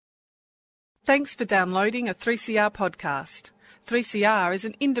Thanks for downloading a 3CR podcast. 3CR is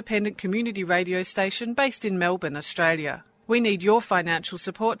an independent community radio station based in Melbourne, Australia. We need your financial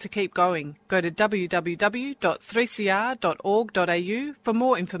support to keep going. Go to www.3cr.org.au for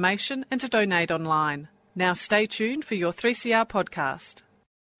more information and to donate online. Now stay tuned for your 3CR podcast.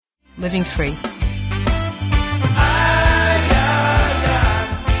 Living Free.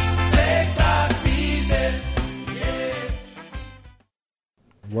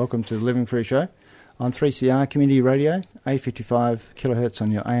 Welcome to the Living Free Show on 3CR Community Radio, 855 kilohertz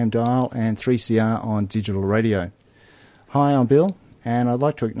on your AM dial and 3CR on digital radio. Hi, I'm Bill, and I'd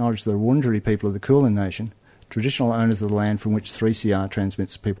like to acknowledge the Wurundjeri people of the Kulin Nation, traditional owners of the land from which 3CR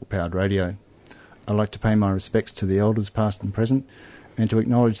transmits people-powered radio. I'd like to pay my respects to the elders past and present, and to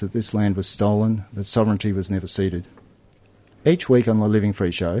acknowledge that this land was stolen, that sovereignty was never ceded. Each week on the Living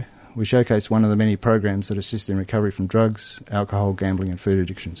Free Show, we showcase one of the many programs that assist in recovery from drugs, alcohol, gambling and food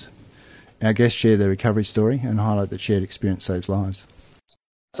addictions. Our guests share their recovery story and highlight that shared experience saves lives.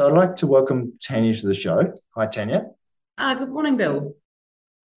 So I'd like to welcome Tanya to the show. Hi, Tanya. Good morning, Bill.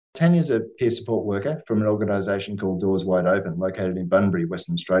 Tanya's a peer support worker from an organisation called Doors Wide Open, located in Bunbury,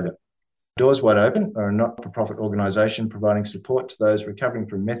 Western Australia. Doors Wide Open are a not-for-profit organisation providing support to those recovering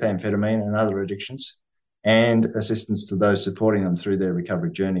from methamphetamine and other addictions and assistance to those supporting them through their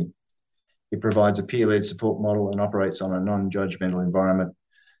recovery journey. It provides a peer-led support model and operates on a non-judgmental environment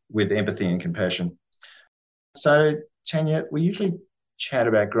with empathy and compassion. So, Tanya, we usually chat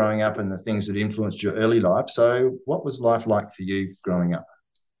about growing up and the things that influenced your early life. So what was life like for you growing up?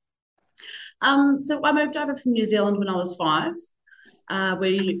 So I moved over from New Zealand when I was 5.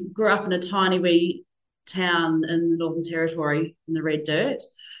 We grew up in a tiny wee town in the Northern Territory in the Red Dirt.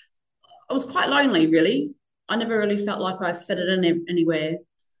 I was quite lonely, really. I never really felt like I fitted in anywhere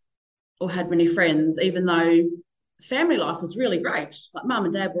or had many friends, even though family life was really great. Like Mum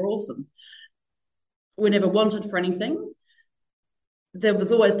and Dad were awesome. We never wanted for anything. There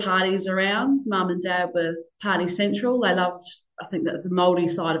was always parties around. Mum and Dad were party central. They loved, I think that's the Māori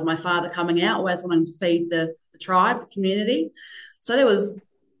side of my father coming out, always wanting to feed the tribe, the community. So there was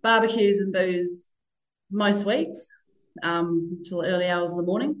barbecues and booze most weeks until the early hours of the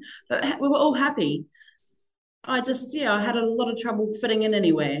morning. But we were all happy. I had a lot of trouble fitting in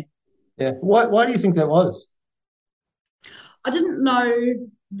anywhere. Yeah. Why do you think that was? I didn't know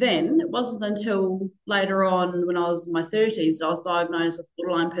then. It wasn't until later on when I was in my 30s that I was diagnosed with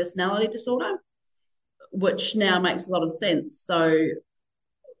borderline personality disorder, which now makes a lot of sense. So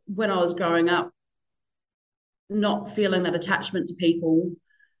when I was growing up, not feeling that attachment to people,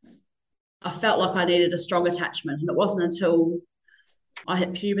 I felt like I needed a strong attachment. And it wasn't until I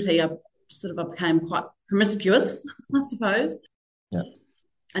hit puberty I became quite promiscuous, I suppose. Yeah.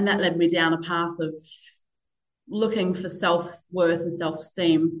 And that led me down a path of looking for self-worth and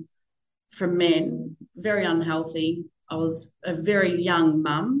self-esteem from men, very unhealthy. I was a very young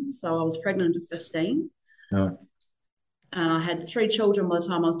mum, so I was pregnant at 15. Oh. And I had 3 children by the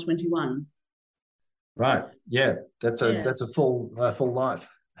time I was 21. Right. Yeah. That's a full life.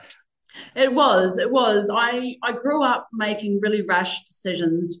 It was. I grew up making really rash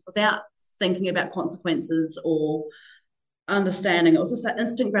decisions without thinking about consequences or understanding. It was just that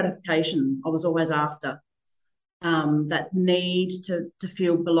instant gratification I was always after. That need to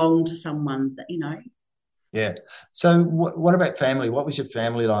feel belong to someone, that, you know. Yeah. So what about family? What was your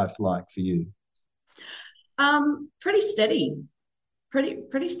family life like for you? Pretty steady.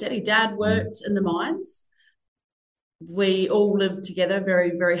 Pretty steady. Dad worked in the mines. We all lived together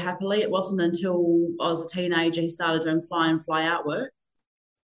very, very happily. It wasn't until I was a teenager he started doing fly-in, fly-out work.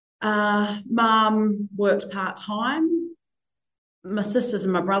 Mum worked part-time. My sisters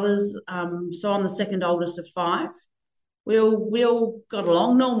and my brothers, so I'm the second oldest of 5. We all got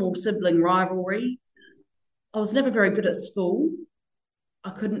along, normal sibling rivalry. I was never very good at school.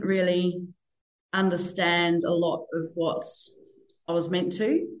 I couldn't really understand a lot of what I was meant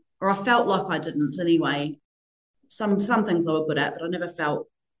to, or I felt like I didn't anyway. Some things I was good at, but I never felt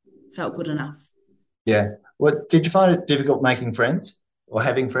good enough. Yeah. What did you find it difficult making friends or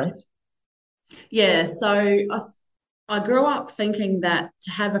having friends? Yeah, so I grew up thinking that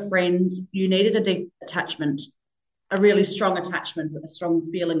to have a friend, you needed a deep attachment, a really strong attachment, a strong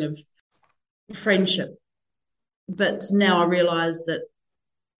feeling of friendship. But now I realise that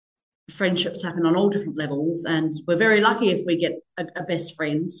friendships happen on all different levels, and we're very lucky if we get a best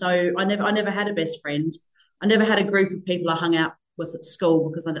friend. So I never had a best friend. I never had a group of people I hung out with at school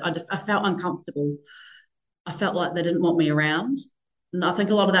because I felt uncomfortable. I felt like they didn't want me around. And I think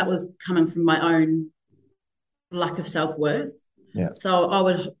a lot of that was coming from my own lack of self-worth. Yeah. So I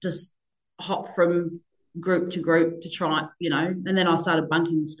would just hop from group to group to try, and then I started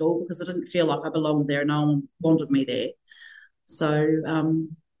bunking school because I didn't feel like I belonged there. No one wanted me there. So,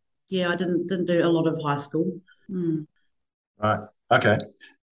 I didn't do a lot of high school. Right. Okay.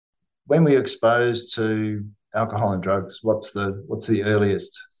 When were you exposed to alcohol and drugs? What's the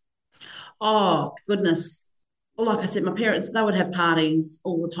earliest? Oh, goodness. Like I said, my parents, they would have parties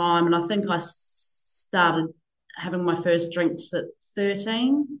all the time. And I think I started having my first drinks at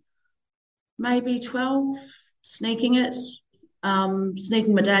 13, maybe 12, sneaking it,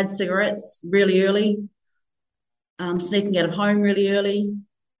 sneaking my dad's cigarettes really early, sneaking out of home really early.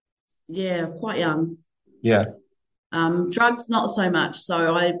 Yeah, quite young. Yeah. Drugs, not so much.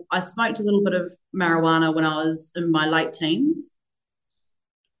 So I smoked a little bit of marijuana when I was in my late teens.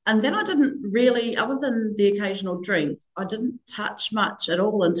 And then I didn't really, other than the occasional drink, I didn't touch much at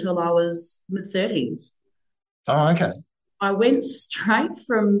all until I was mid-30s. Oh, okay. I went straight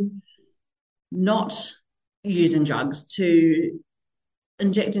from not using drugs to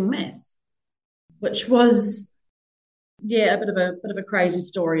injecting meth, which was, a bit of a crazy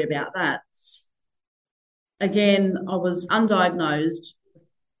story about that. Again, I was undiagnosed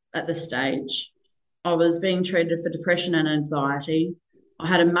at this stage. I was being treated for depression and anxiety. I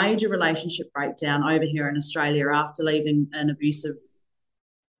had a major relationship breakdown over here in Australia after leaving an abusive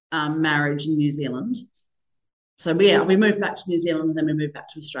marriage in New Zealand. So, we moved back to New Zealand and then we moved back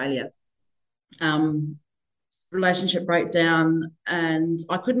to Australia. Relationship breakdown, and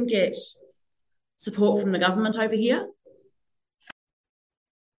I couldn't get support from the government over here.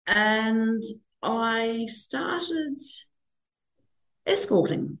 And I started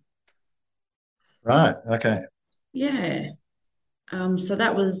escorting. Right. Okay. Yeah. So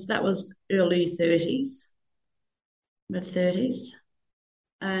that was early 30s, mid 30s.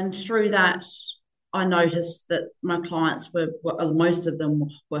 And through that, I noticed that my clients most of them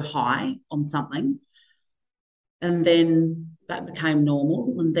were high on something. And then that became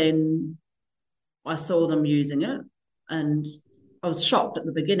normal. And then I saw them using it. And I was shocked at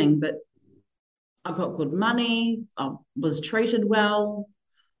the beginning, but I got good money. I was treated well.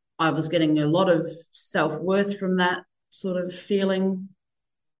 I was getting a lot of self-worth from that sort of feeling.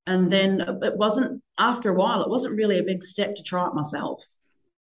 And then after a while, it wasn't really a big step to try it myself.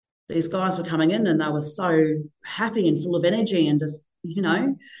 These guys were coming in and they were so happy and full of energy and just,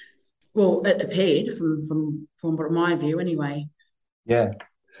 well, it appeared from my view anyway. Yeah.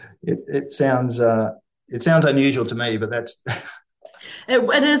 It sounds unusual to me, but that's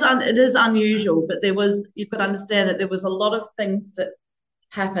it is unusual, but you've got to understand that there was a lot of things that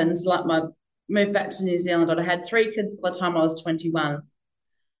happened, like my move back to New Zealand. I had 3 kids by the time I was 21.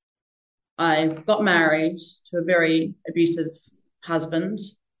 I got married to a very abusive husband.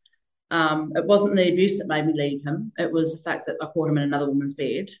 It wasn't the abuse that made me leave him. It was the fact that I caught him in another woman's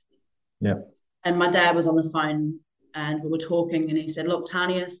bed. Yeah. And my dad was on the phone and we were talking and he said, look,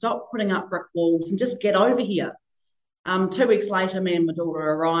 Tania, stop putting up brick walls and just get over here. 2 weeks later, me and my daughter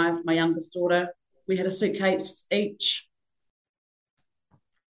arrived, my youngest daughter. We had a suitcase each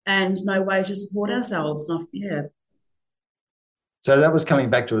and no way to support ourselves. Yeah. So that was coming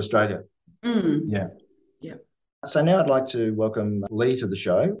back to Australia. Yeah. Yeah. So now I'd like to welcome Lee to the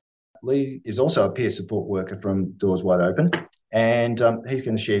show. Lee is also a peer support worker from Doors Wide Open, and he's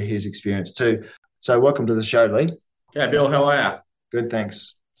going to share his experience too. So welcome to the show, Lee. Yeah, Bill, how are you? Good,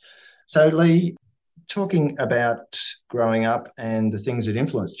 thanks. So Lee, talking about growing up and the things that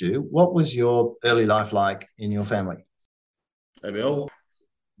influenced you, what was your early life like in your family? Hey, Bill.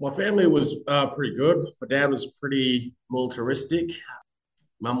 My family was pretty good. My dad was pretty militaristic.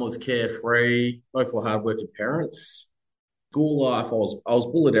 Mum was carefree. Both were hardworking parents. School life, I was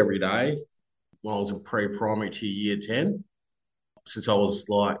bullied every day when I was in pre-primary to year 10, since I was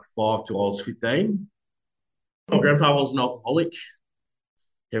like 5 till I was 15. My grandfather was an alcoholic,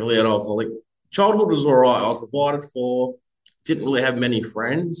 heavily an alcoholic. Childhood was all right. I was provided for. Didn't really have many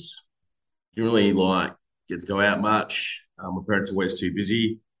friends. Didn't really get to go out much. My parents were always too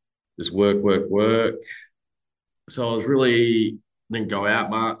busy. Just work, work, work. So I didn't go out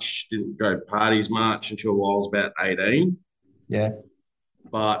much, didn't go to parties much until I was about 18. Yeah.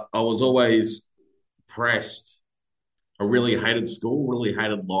 But I was always depressed. I really hated school, really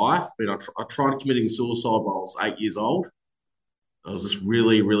hated life. I tried committing suicide when I was 8 years old. I was just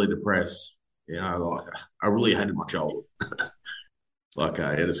really, really depressed. I really hated my childhood.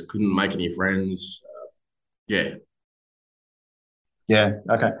 I just couldn't make any friends. Yeah. Yeah,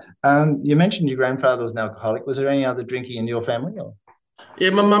 okay. You mentioned your grandfather was an alcoholic. Was there any other drinking in your family? Or?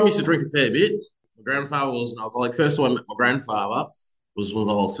 Yeah, my mum used to drink a fair bit. My grandfather was an alcoholic. First time I met my grandfather was when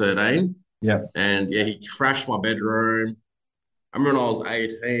I was 13. Yeah. And, he trashed my bedroom. I remember when I was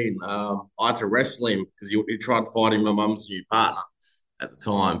 18, I had to wrestle him because he tried fighting my mum's new partner at the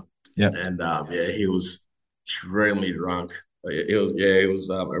time. Yeah. And he was extremely drunk. He was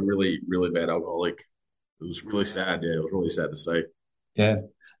a really, really bad alcoholic. It was really sad. Yeah, it was really sad to see. Yeah.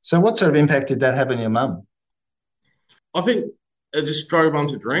 So what sort of impact did that have on your mum? I think it just drove mum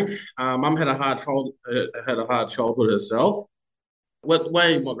to drink. Mum had a hard childhood herself. The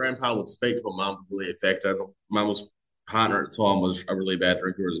way my grandpa would speak to my mum really affected. Mum's partner at the time was a really bad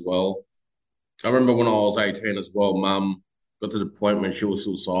drinker as well. I remember when I was 18 as well, Mum got to the point when she was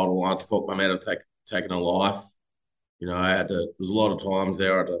suicidal. I had to talk Mum out of taking her life. There's a lot of times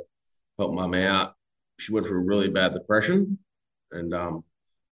there I had to help Mum out. She went through a really bad depression, and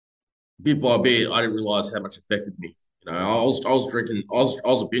bit by bit, I didn't realise how much it affected me. I was drinking. I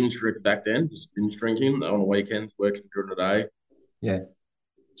was a binge drinker back then, just binge drinking on the weekends, working during the day. Yeah.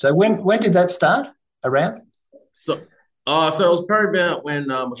 So when did that start? Around? So it was probably about when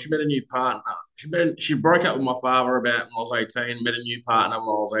she met a new partner. She broke up with my father about when I was 18. Met a new partner when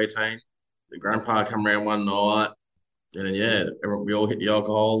I was 18. The grandpa come around one night, and then we all hit the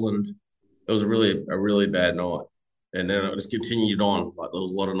alcohol, and it was a really bad night. And then it just continued on. Like there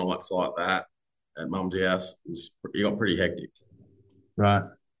was a lot of nights like that at Mum's house. It got pretty hectic. Right.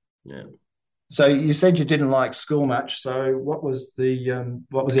 Yeah. So you said you didn't like school much. So what was the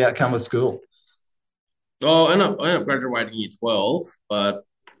outcome of school? Oh, I ended up graduating year 12, but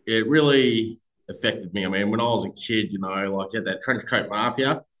it really affected me. I mean, when I was a kid, you had that trench coat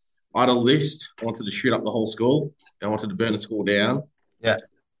mafia. I had a list. I wanted to shoot up the whole school. I wanted to burn the school down. Yeah.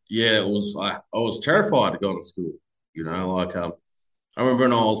 Yeah, it was. I was terrified to go to school. I remember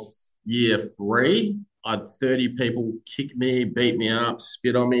when I was year 3, I had 30 people kick me, beat me up,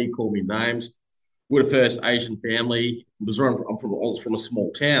 spit on me, call me names. We're the first Asian family. I was from a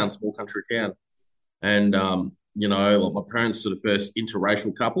small country town. And, my parents were the first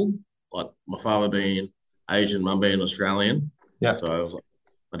interracial couple, like my father being Asian, mum being Australian. Yeah. So it was like,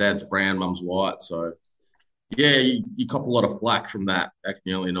 my dad's brown, mum's white. So, yeah, you cop a lot of flack from that back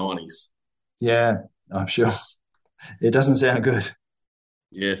in the early 90s. Yeah, I'm sure. It doesn't sound good.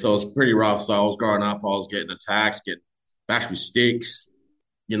 Yeah, so it was pretty rough. So I was growing up, I was getting attacked, getting bashed with sticks,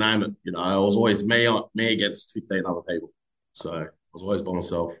 you name it. It was always me against 15 other people. So I was always by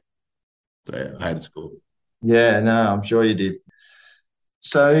myself. So yeah, I hated school. Yeah, no, I'm sure you did.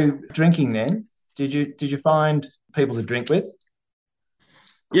 So drinking then, did you find people to drink with?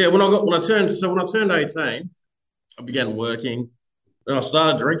 Yeah, when I turned 18, I began working. Then I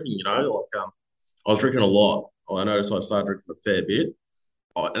started drinking. I was drinking a lot. I noticed I started drinking a fair bit.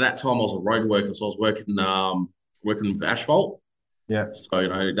 At that time, I was a road worker, so I was working with asphalt. Yeah.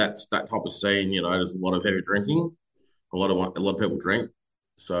 So that's that type of scene. There's a lot of heavy drinking. A lot of people drink.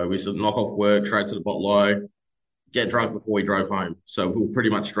 So we used to knock off work, straight to the bottle, get drunk before we drove home. So we were pretty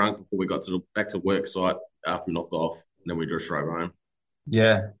much drunk before we got back to work site after we knocked off, and then we just drove home.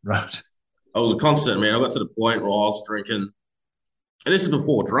 Yeah, right. It was a constant, man. I got to the point where I was drinking, and this is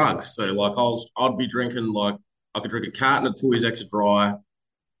before drugs. So I'd be drinking I could drink a carton of Tooheys Extra Dry,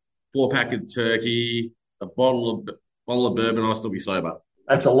 4-pack of turkey, a bottle of bourbon. I'd still be sober.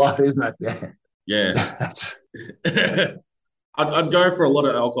 That's a lot, isn't it? Yeah. Yeah. I'd go for a lot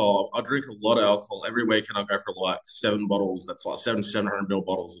of alcohol. I'd drink a lot of alcohol every weekend. I'd go for 7 bottles. That's 700 ml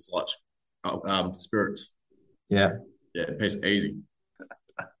bottles. It's spirits. Yeah. Yeah, it's easy.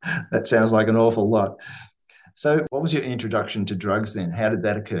 That sounds like an awful lot. So what was your introduction to drugs then? How did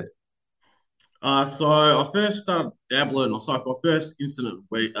that occur? So I first started dabbling. My first incident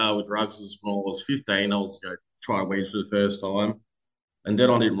with drugs was when I was 15. I was trying weed for the first time. And then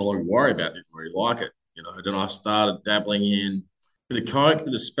I didn't really worry about it, didn't really like it. Then I started dabbling in a bit of coke, a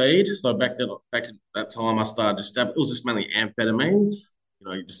bit of speed. So back at that time, I started just dabbling. It was just mainly amphetamines.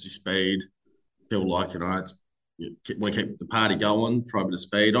 You just do speed. Feel like, want to keep the party going, try a bit of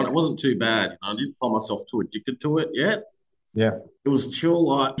speed on. It wasn't too bad. I didn't find myself too addicted to it yet. Yeah. It was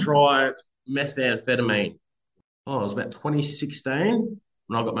till I tried methamphetamine. It was about 2016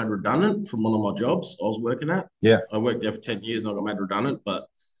 when I got made redundant from one of my jobs I was working at. Yeah. I worked there for 10 years and I got made redundant. But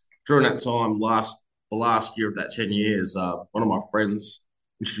during that time, the last year of that 10 years, one of my friends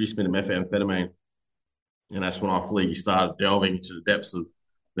introduced me to methamphetamine. And that's when I fully started delving into the depths of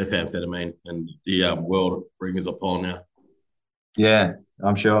methamphetamine and the world it brings upon now. Yeah,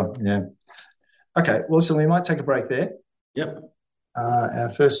 I'm sure. Yeah. Okay, well, so we might take a break there. Yep. Our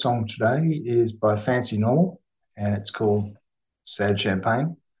first song today is by Fancy Normal, and it's called Sad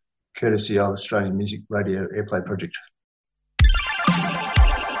Champagne, courtesy of Australian Music Radio Airplay Project.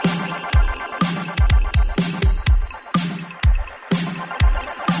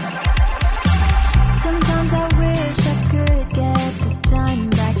 Sometimes I wish I could get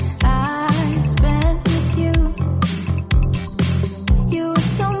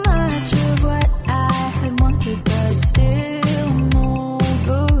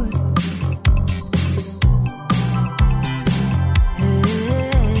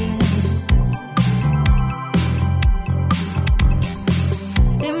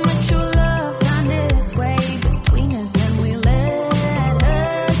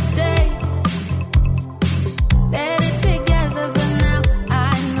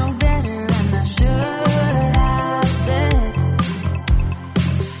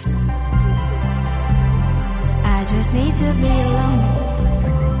to be alone.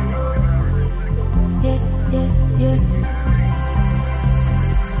 Yeah, yeah, yeah.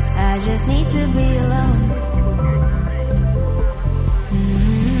 I just need to be alone.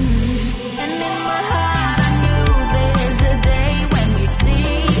 And in my heart I knew there's a day when you'd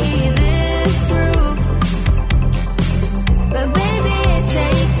see this through. But baby it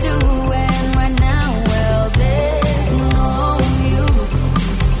takes two, and right now, well, there's no you.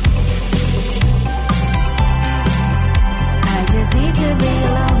 I just need to be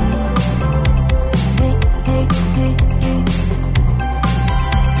alone. Hey, hey, hey, hey.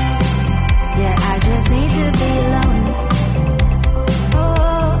 Yeah, I just need to be alone.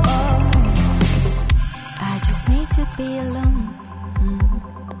 Oh, oh. I just need to be alone.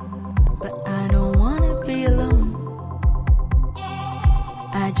 But I don't wanna be alone.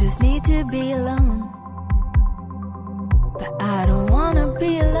 I just need to be alone. But I don't wanna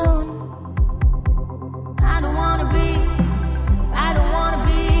be alone. I don't wanna be alone. I don't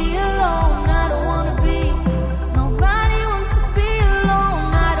wanna be. Nobody wants to be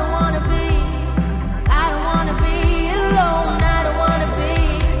alone. I don't wanna be alone. I don't wanna be.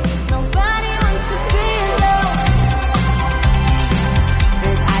 Nobody wants to be alone.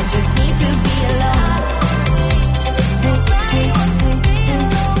 'Cause I just need to be alone. Hey, hey, hey, hey.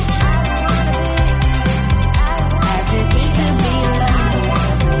 I just need to be alone.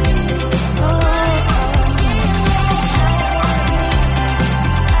 Oh, oh, oh.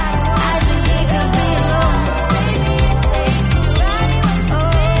 I just need to be alone.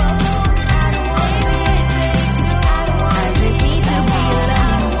 I just need to be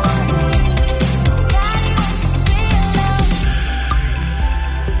alone.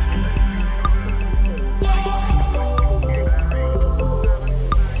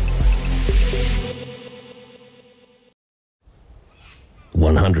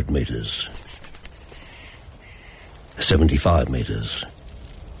 100 metres, 75 metres,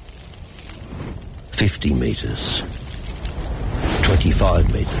 50 metres,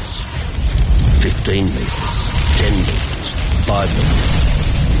 25 metres, 15 metres, 10 metres, 5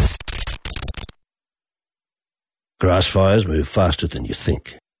 metres. Grass fires move faster than you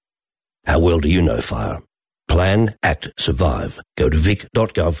think. How well do you know fire? Plan, act, survive. Go to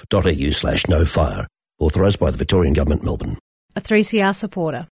vic.gov.au/no fire. Authorised by the Victorian Government, Melbourne. A 3CR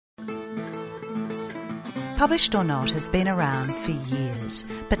supporter. Published or Not has been around for years,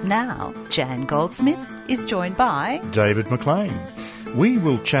 but now Jan Goldsmith is joined by David McLean. We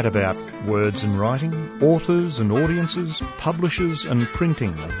will chat about words and writing, authors and audiences, publishers and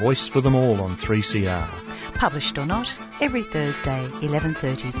printing, a voice for them all on 3CR. Published or Not, every Thursday,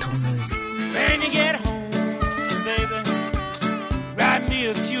 11:30 till noon. When you get home, baby, write me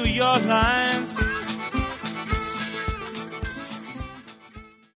a few of your lines.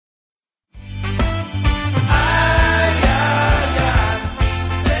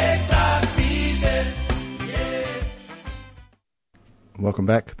 Welcome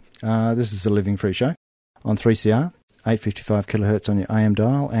back. This is the Living Free Show on 3CR, 855 kilohertz on your AM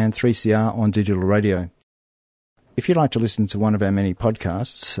dial and 3CR on digital radio. If you'd like to listen to one of our many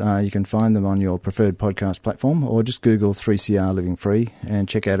podcasts, you can find them on your preferred podcast platform or just Google 3CR Living Free and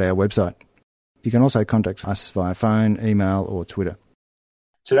check out our website. You can also contact us via phone, email or Twitter.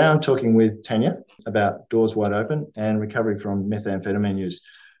 Today I'm talking with Tanya about Doors Wide Open and recovery from methamphetamine use.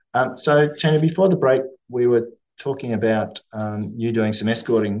 So Tanya, before the break, we were talking about you doing some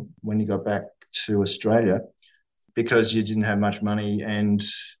escorting when you got back to Australia because you didn't have much money and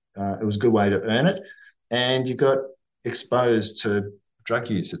it was a good way to earn it. And you got exposed to drug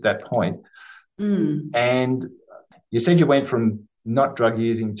use at that point. And you said you went from not drug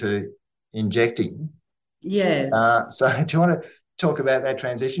using to injecting. Yeah. So do you want to talk about that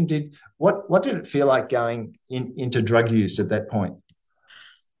transition? What did it feel like going into drug use at that point?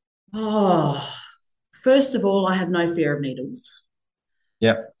 Oh, first of all, I have no fear of needles.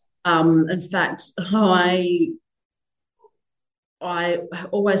 Yep. In fact, I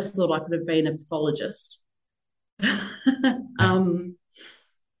always thought I could have been a pathologist.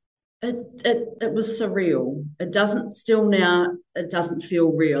 It was surreal. It doesn't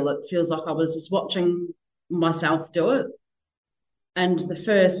feel real. It feels like I was just watching myself do it. And the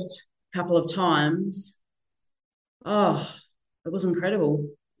first couple of times, it was incredible.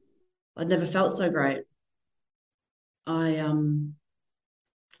 I'd never felt so great. All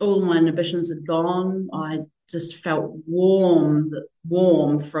my inhibitions had gone. I just felt warm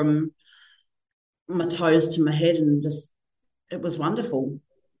from my toes to my head, and it was wonderful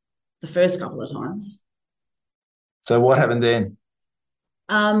the first couple of times. So what happened then?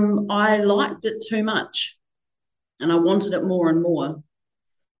 I liked it too much and I wanted it more and more.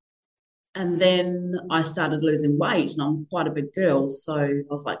 And then I started losing weight, and I'm quite a big girl. So I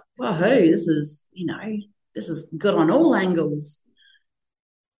was like, woohoo, this is good on all angles.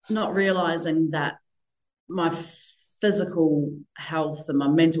 Not realizing that my physical health and my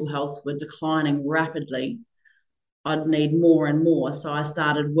mental health were declining rapidly. I'd need more and more. So I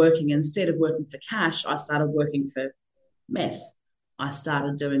started working, instead of working for cash, I started working for meth. I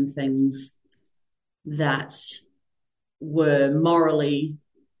started doing things that were morally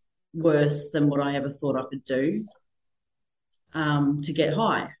worse than what I ever thought I could do to get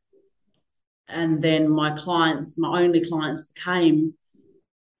high. And then my only clients became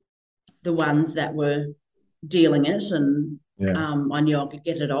the ones that were dealing it, and I knew I could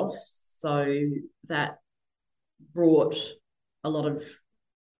get it off. So that brought a lot of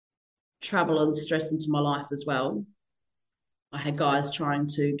trouble and stress into my life as well. I had guys trying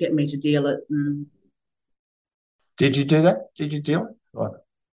to get me to deal it. And did you do that? Did you deal it? What?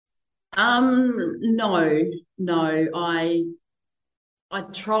 No. I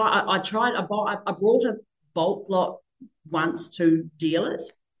tried. I brought a bulk lot once to deal it,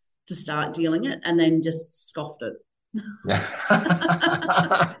 to start dealing it, and then just scoffed it.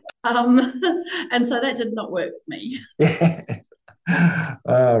 And so that did not work for me.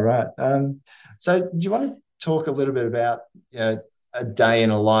 Oh, right. So do you want to talk a little bit about a day in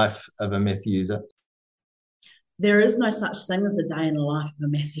a life of a meth user? There is no such thing as a day in the life of a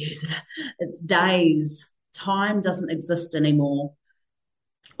meth user. It's days. Time doesn't exist anymore.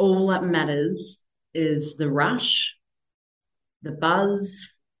 All that matters is the rush, the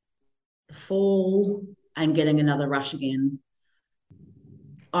buzz, the fall, and getting another rush again.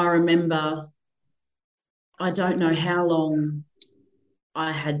 I remember, I don't know how long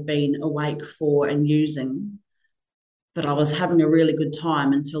I had been awake for and using, but I was having a really good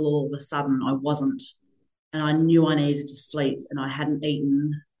time until all of a sudden I wasn't. And I knew I needed to sleep, and I hadn't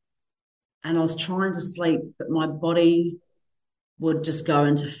eaten. And I was trying to sleep, but my body would just go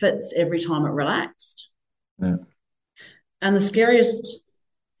into fits every time it relaxed. Yeah. And the scariest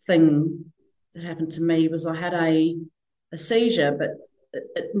thing that happened to me was I had a seizure, but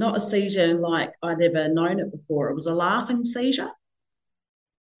not a seizure like I'd ever known it before. It was a laughing seizure.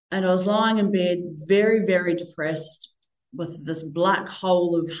 And I was lying in bed, very, very depressed, with this black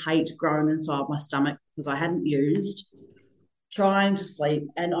hole of hate growing inside my stomach because I hadn't used, trying to sleep.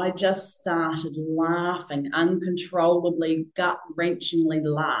 And I just started laughing, uncontrollably, gut-wrenchingly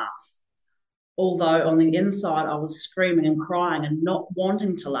laugh. Although on the inside, I was screaming and crying and not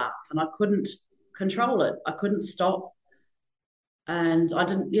wanting to laugh. And I couldn't control it. I couldn't stop. And I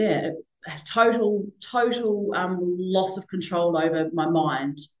didn't, total loss of control over my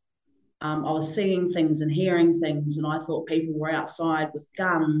mind. I was seeing things and hearing things, and I thought people were outside with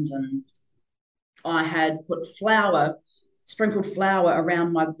guns, and I had put sprinkled flour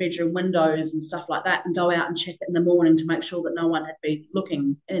around my bedroom windows and stuff like that, and go out and check it in the morning to make sure that no one had been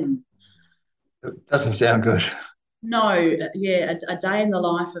looking in. It doesn't sound good. No, a day in the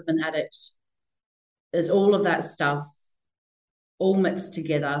life of an addict is all of that stuff, all mixed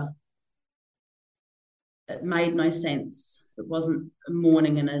together. It made no sense. It wasn't a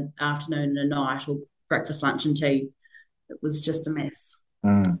morning and an afternoon and a night, or breakfast, lunch and tea. It was just a mess.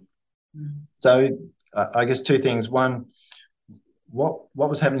 So I guess two things. One, what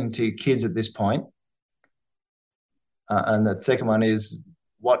was happening to your kids at this point? And the second one is,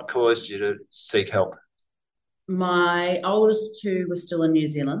 what caused you to seek help? My oldest two were still in New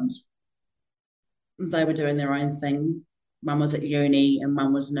Zealand. They were doing their own thing. Mum was at uni and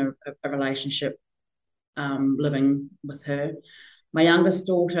mum was in a relationship, living with her. My youngest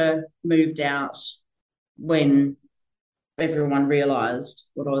daughter moved out when everyone realised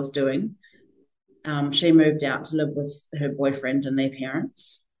what I was doing. She moved out to live with her boyfriend and their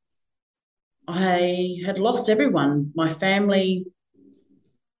parents. I had lost everyone. My family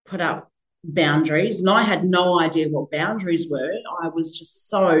put up boundaries, and I had no idea what boundaries were. I was just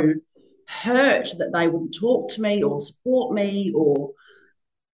so hurt that they wouldn't talk to me or support me or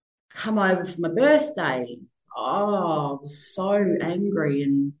come over for my birthday. Oh, I was so angry,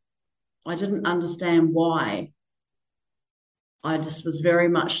 and I didn't understand why. I just was very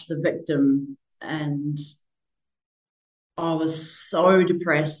much the victim, and I was so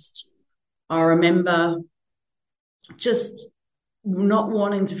depressed. I remember just not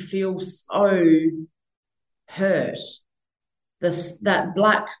wanting to feel so hurt. That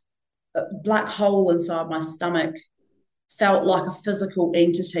black hole inside my stomach felt like a physical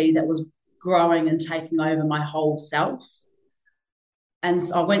entity that was growing and taking over my whole self. And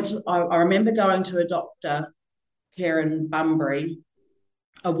so I remember going to a doctor here in Bunbury,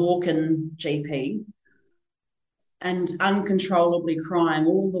 a walk-in GP, and uncontrollably crying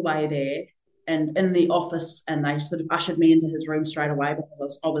all the way there and in the office, and they sort of ushered me into his room straight away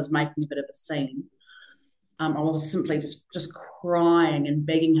because I was making a bit of a scene. I was simply just crying and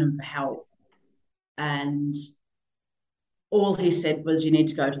begging him for help. And all he said was, you need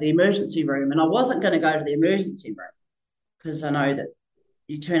to go to the emergency room. And I wasn't going to go to the emergency room because I know that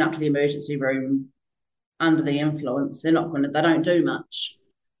you turn up to the emergency room under the influence, they don't do much.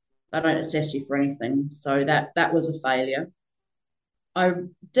 They don't assess you for anything. So that was a failure. I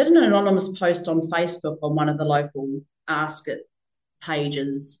did an anonymous post on Facebook on one of the local Ask It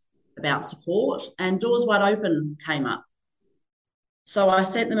pages about support, and Doors Wide Open came up. So I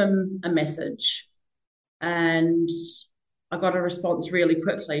sent them a message, and I got a response really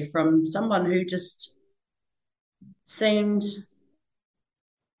quickly from someone who just seemed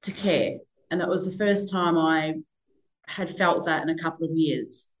to care. And it was the first time I had felt that in a couple of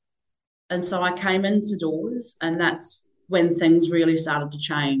years. And so I came into Doors, and that's when things really started to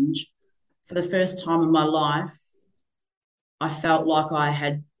change. For the first time in my life, I felt like I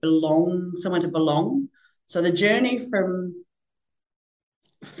had somewhere to belong. So the journey from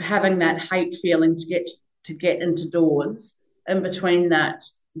having that hate feeling to get into Doors, in between that,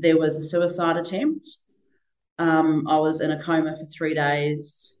 there was a suicide attempt. I was in a coma for 3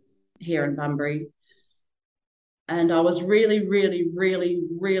 days here in Bunbury. And I was really, really, really,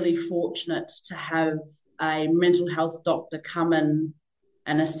 really fortunate to have a mental health doctor come in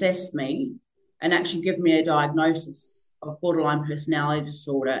and assess me and actually give me a diagnosis of borderline personality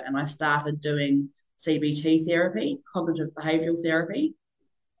disorder. And I started doing CBT therapy, cognitive behavioural therapy.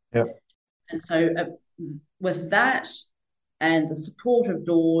 Yep. And so with that and the support of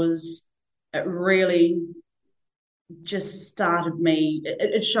Doors, it really just started me.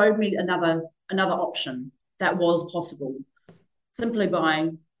 It showed me another option that was possible, simply by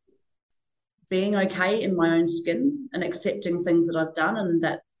being okay in my own skin and accepting things that I've done, and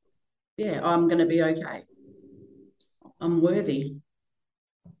that, I'm going to be okay. I'm worthy.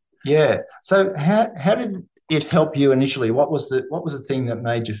 Yeah. So how did it help you initially? What was the thing that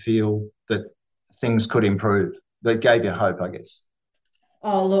made you feel that things could improve, that gave you hope, I guess?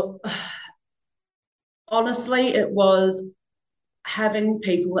 Oh, look, honestly, it was having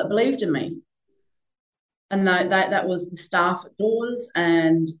people that believed in me. And that was the staff at Doors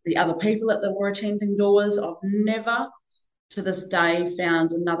and the other people that were attending Doors. I've never, to this day,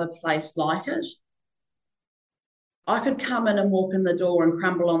 found another place like it. I could come in and walk in the door and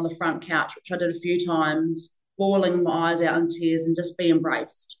crumble on the front couch, which I did a few times, bawling my eyes out in tears, and just be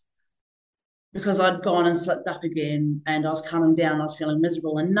embraced. Because I'd gone and slipped up again, and I was coming down, I was feeling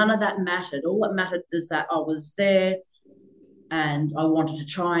miserable, and none of that mattered. All that mattered is that I was there, and I wanted to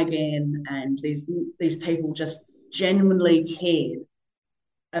try again, and these people just genuinely cared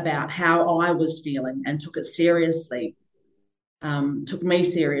about how I was feeling and took it seriously, took me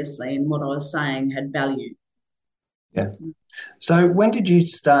seriously, and what I was saying had value. Yeah. So when did you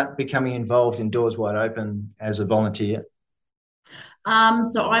start becoming involved in Doors Wide Open as a volunteer?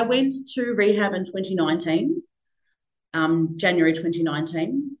 So I went to rehab in 2019, January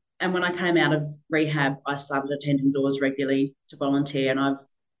 2019. And when I came out of rehab, I started attending Doors regularly to volunteer,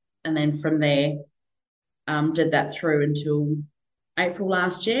 and then from there, did that through until April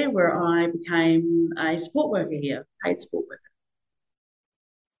last year, where I became a support worker here, paid support worker.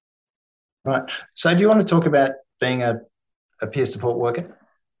 Right. So do you want to talk about being a peer support worker,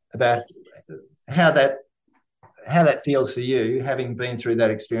 about how that feels for you, having been through that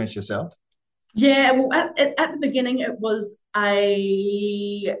experience yourself? Yeah, well, at the beginning, it was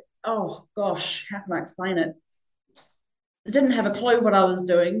oh gosh, how can I explain it? I didn't have a clue what I was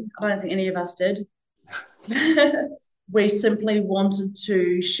doing. I don't think any of us did. We simply wanted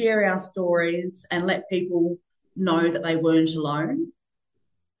to share our stories and let people know that they weren't alone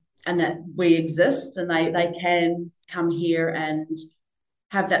and that we exist, and they can come here and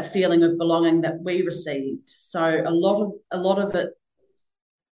have that feeling of belonging that we received. So a lot of it,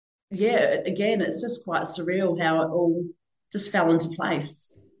 again, it's just quite surreal how it all just fell into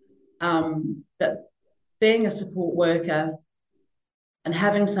place. But being a support worker and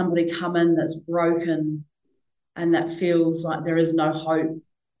having somebody come in that's broken and that feels like there is no hope,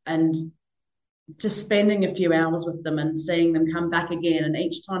 and just spending a few hours with them and seeing them come back again, and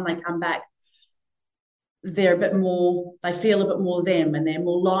each time they come back, they're a bit more, they feel a bit more them, and they're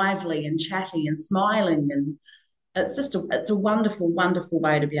more lively and chatty and smiling, and it's a wonderful, wonderful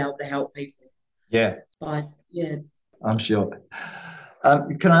way to be able to help people. Yeah. Yeah. I'm sure.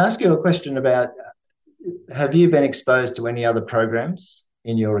 Can I ask you a question about, have you been exposed to any other programs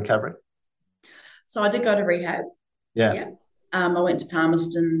in your recovery? So I did go to rehab. Yeah. I went to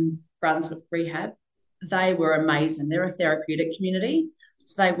Palmerston Brunswick Rehab. they were amazing. They're a therapeutic community,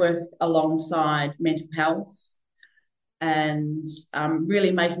 so they work alongside mental health and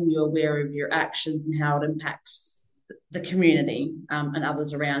really making you aware of your actions and how it impacts the community and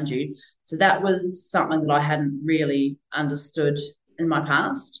others around you. So that was something that I hadn't really understood in my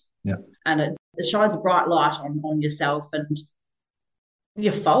past. Yeah. And it shines a bright light on yourself and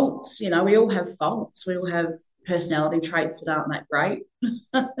your faults. You know, we all have faults. We all have personality traits that aren't that great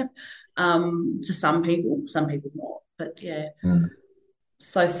to some people not. But yeah.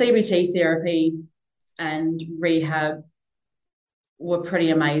 So CBT therapy and rehab were pretty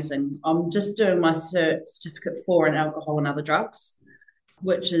amazing. I'm just doing my certificate 4 in alcohol and other drugs,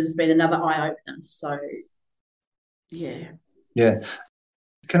 which has been another eye-opener. So, yeah. Yeah.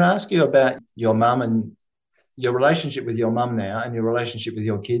 Can I ask you about your mum and your relationship with your mum now and your relationship with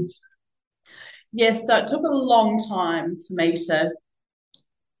your kids? Yes, so it took a long time for me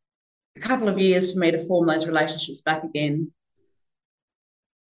a couple of years for me to form those relationships back again.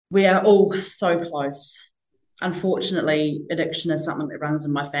 We are all so close. Unfortunately, addiction is something that runs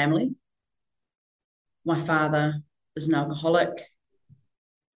in my family. My father is an alcoholic.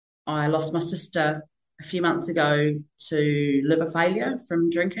 I lost my sister a few months ago to liver failure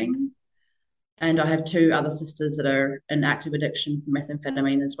from drinking. And I have 2 other sisters that are in active addiction for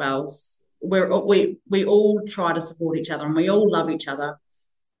methamphetamine as well. We all try to support each other and we all love each other.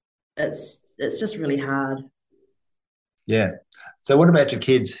 It's just really hard. Yeah. So what about your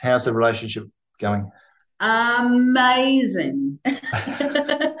kids? How's the relationship going? Amazing.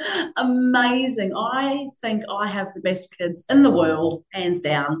 Amazing. I think I have the best kids in the world, hands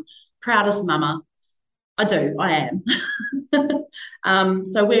down. Proudest mama. I do. I am.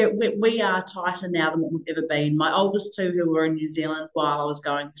 So we are tighter now than what we've ever been. My oldest 2 who were in New Zealand while I was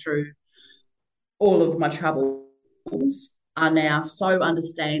going through all of my troubles are now so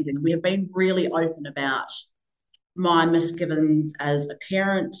understanding. We have been really open about my misgivings as a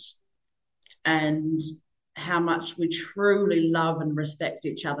parent and how much we truly love and respect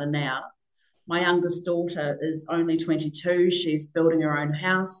each other now. My youngest daughter is only 22. She's building her own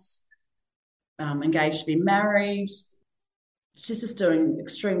house, engaged to be married. She's just doing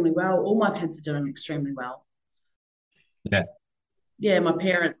extremely well. All my kids are doing extremely well. Yeah. Yeah, my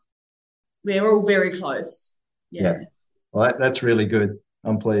parents, we're all very close. Yeah. Well, that's really good.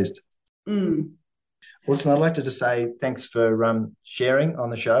 I'm pleased. Listen, I'd like to just say thanks for sharing on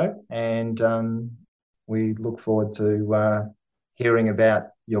the show, and we look forward to hearing about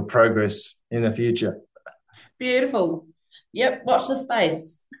your progress in the future. Beautiful. Yep, watch the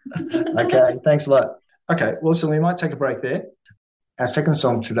space. Okay, thanks a lot. Okay, well, so we might take a break there. Our second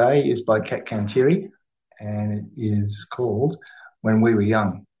song today is by Kat Kantiri, and it is called When We Were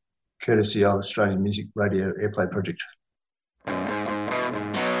Young, courtesy of Australian Music Radio Airplay Project.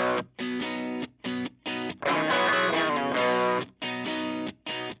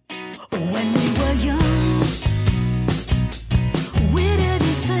 When we were young, we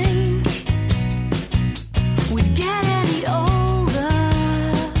didn't think we'd get any older.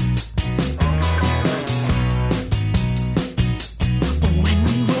 When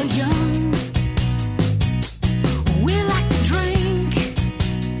we were young, we liked to drink,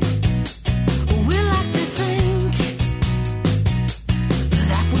 we liked to think.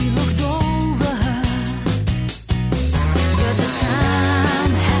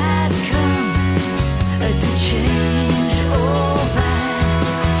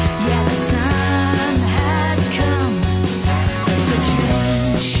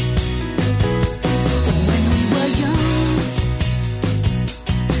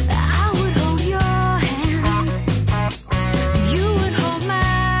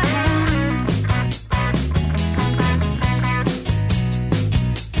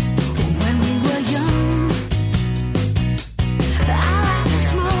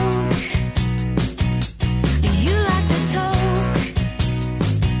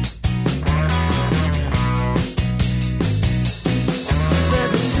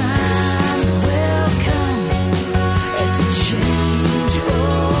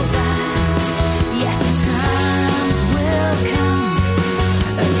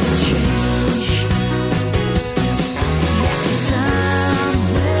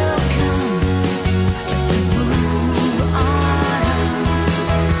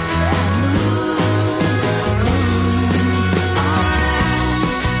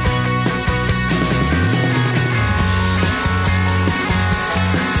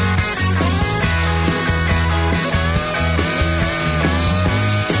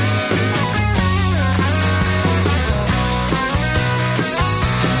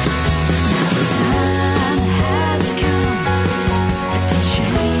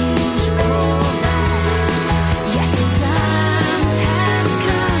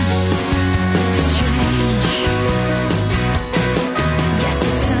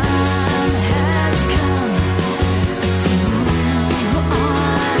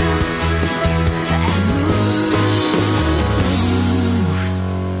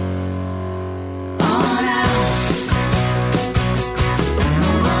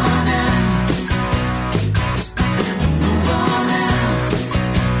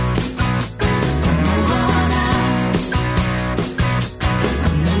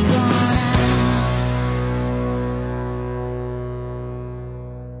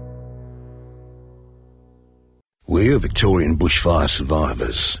 We're Victorian bushfire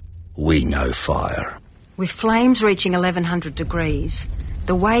survivors. We know fire. With flames reaching 1100 degrees,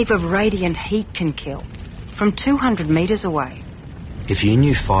 the wave of radiant heat can kill from 200 metres away. If you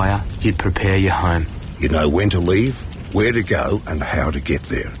knew fire, you'd prepare your home. You know when to leave, where to go and how to get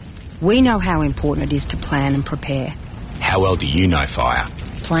there. We know how important it is to plan and prepare. How well do you know fire?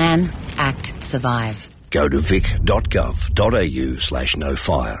 Plan, act, survive. Go to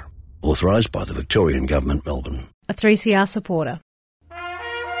vic.gov.au/nofire. Authorised by the Victorian Government, Melbourne. A 3CR supporter.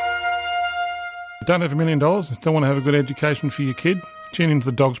 Don't have $1 million and still want to have a good education for your kid? Tune into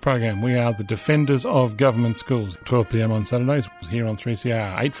the DOGS program. We are the Defenders of Government Schools. 12 p.m. on Saturdays here on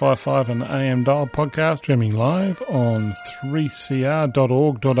 3CR. 855 and AM dial podcast streaming live on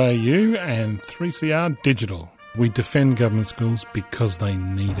 3cr.org.au and 3CR Digital. We defend government schools because they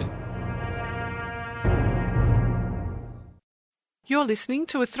need it. You're listening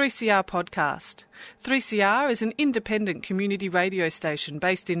to a 3CR podcast. 3CR is an independent community radio station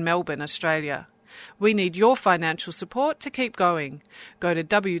based in Melbourne, Australia. We need your financial support to keep going. Go to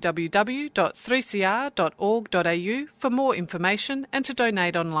www.3cr.org.au for more information and to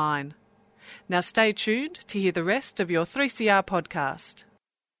donate online. Now stay tuned to hear the rest of your 3CR podcast.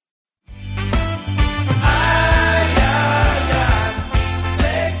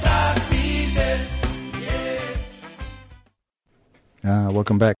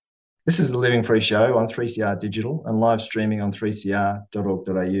 Welcome back. This is the Living Free Show on 3CR Digital and live streaming on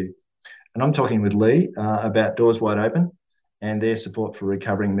 3cr.org.au. And I'm talking with Lee about Doors Wide Open and their support for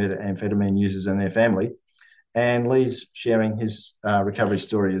recovering methamphetamine users and their family. And Lee's sharing his recovery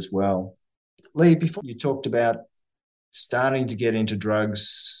story as well. Lee, before you talked about starting to get into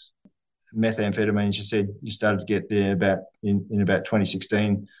drugs, methamphetamines, you said you started to get there in about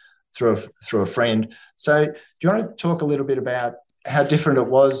 2016 through a friend. So do you want to talk a little bit about how different it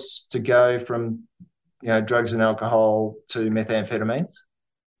was to go from, drugs and alcohol to methamphetamines?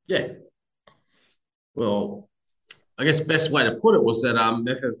 Yeah. Well, I guess the best way to put it was that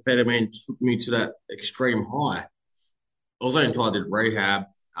methamphetamine took me to that extreme high. I was only until I did rehab,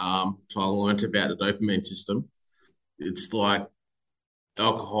 so I learned about the dopamine system. It's like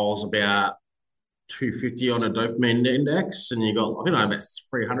alcohol's about 250 on a dopamine index, and you got, about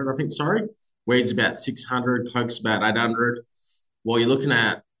 300, Weed's about 600, coke's about 800. Well, you're looking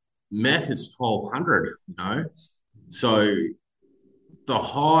at meth, it's 1,200, So the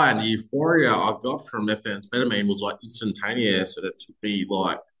high and the euphoria I got from methamphetamine was like instantaneous, and it took me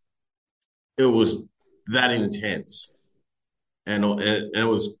it was that intense. And it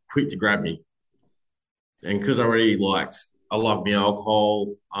was quick to grab me. And because I loved my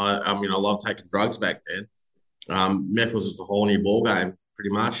alcohol, I loved taking drugs back then. Meth was just a whole new ballgame, pretty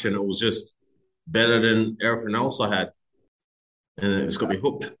much, and it was just better than everything else I had. And it's got me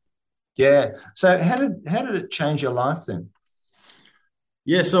hooked. Yeah. So how did it change your life then?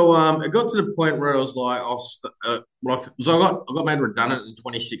 Yeah. So it got to the point where I was like, I got made redundant in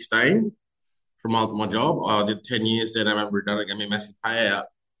 2016 from my job. I did 10 years there. They made me redundant, gave me a massive payout,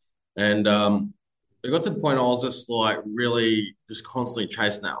 and it got to the point I was just really just constantly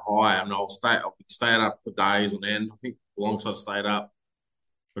chasing that high. I mean, I'll be staying up for days on end. I think alongside stayed up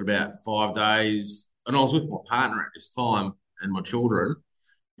for about 5 days, and I was with my partner at this time and my children,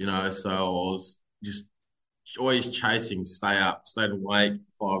 so I was just always chasing, stayed awake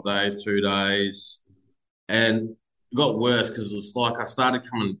for 5 days, 2 days. And it got worse because it's like I started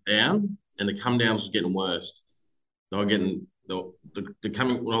coming down and the come downs was getting worse. They were getting,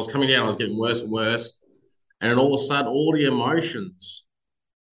 when I was coming down, I was getting worse and worse. And all of a sudden, all the emotions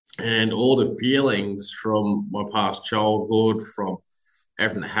and all the feelings from my past childhood, from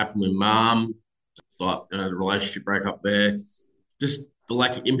everything that happened with Mum, the relationship breakup there, just the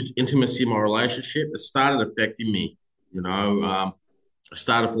lack of intimacy in my relationship, it started affecting me. I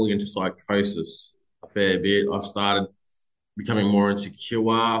started falling into psychosis a fair bit. I started becoming more insecure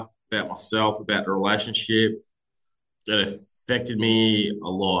about myself, about the relationship. It affected me a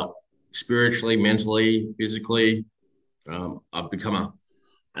lot, spiritually, mentally, physically. I've become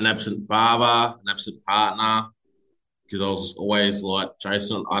an absent father, an absent partner, because I was always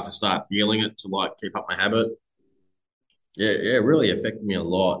chasing it. I had to start feeling it to keep up my habit. Yeah, it really affected me a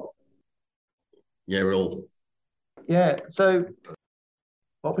lot. Yeah, real. Yeah. So,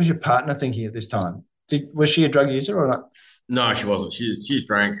 what was your partner thinking at this time? Was she a drug user or not? No, she wasn't. She's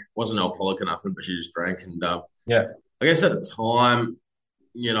drank. Wasn't alcoholic or nothing, but she just drank. And yeah, I guess at the time,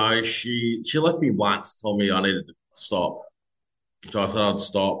 she left me once, told me I needed to stop. So I thought I'd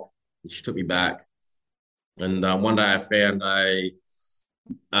stop. She took me back. And one day I found a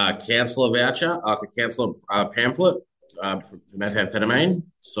counsellor voucher, a counsellor pamphlet for methamphetamine.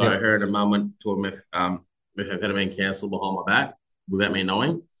 So her and her mum went to methamphetamine counselor behind my back without me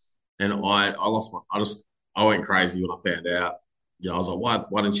knowing. And I went crazy when I found out. I was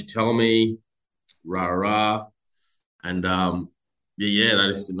like, why didn't you tell me? Rah, rah. And, they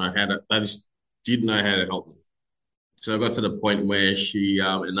just didn't know how to help me. So I got to the point where she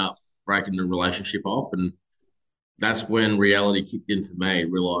ended up breaking the relationship off. And that's when reality kicked in for me,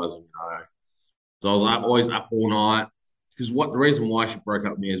 realizing, so I was always up all night. Because the reason why she broke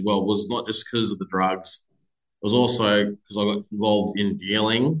up with me as well was not just because of the drugs. It was also because I got involved in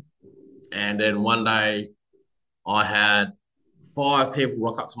dealing. And then one day I had 5 people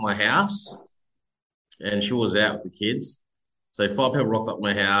rock up to my house and she was out with the kids. So 5 people rocked up to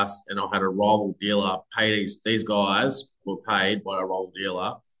my house and I had a rival dealer pay these guys were paid by a rival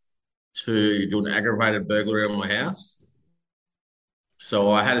dealer to do an aggravated burglary on my house.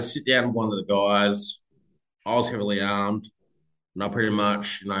 So I had to sit down with one of the guys. I was heavily armed and I pretty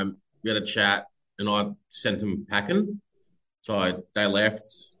much, we had a chat and I sent them packing. So they left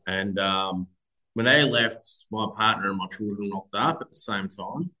and when they left, my partner and my children locked up at the same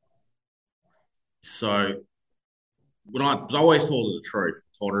time. So I always told her the truth.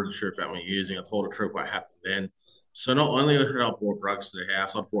 I told her the truth about me using. I told her the truth what happened then. So not only had I brought drugs to the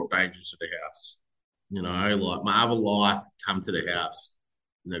house, I brought dangers to the house. Like my other life come to the house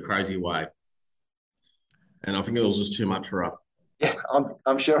in a crazy way. And I think it was just too much for her. Yeah,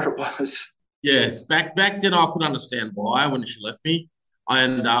 I'm sure it was. Yeah, back then I could understand why when she left me.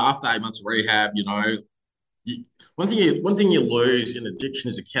 And after 8 months of rehab, one thing you lose in addiction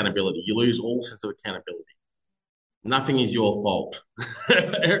is accountability. You lose all sense of accountability. Nothing is your fault.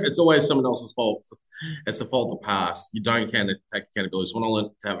 It's always someone else's fault. It's the fault of the past. You don't take accountability. So when I learned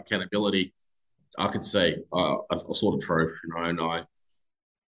to have accountability, I could say I saw the truth, and I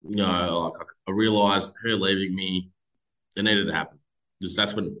realized her leaving me, it needed to happen. Because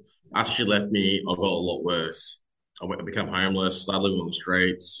that's when, after she left me, I got a lot worse. I became homeless, started living on the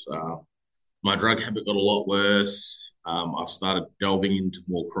streets. My drug habit got a lot worse. I started delving into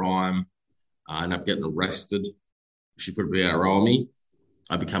more crime. I ended up getting arrested. She put a BRO on me.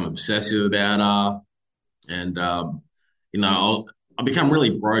 I became obsessive about her. And, I become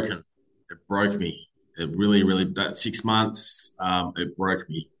really broken. It broke me. It really, really, that 6 months, it broke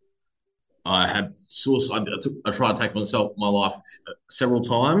me. I had suicide. I tried to take my life several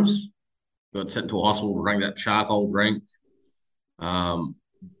times. Got sent to a hospital, drank that charcoal drink. But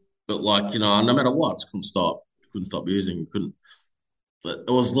no matter what, couldn't stop using. But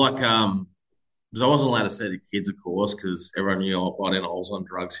it was like, because I wasn't allowed to see the kids, of course, because everyone knew by then I was on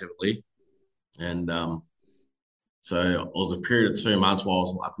drugs heavily. And so it was a period of 2 months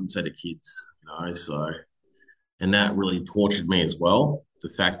while I couldn't see the kids, and that really tortured me as well. The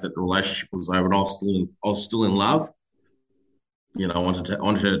fact that the relationship was over and I was still in love. I wanted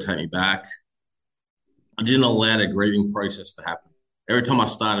her to take me back. I didn't allow the grieving process to happen. Every time I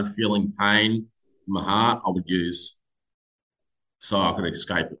started feeling pain in my heart, I would use so I could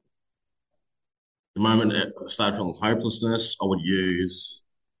escape it. The moment I started feeling hopelessness, I would use.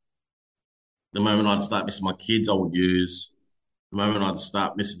 The moment I'd start missing my kids, I would use. The moment I'd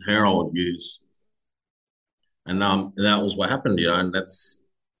start missing her, I would use. And that was what happened, and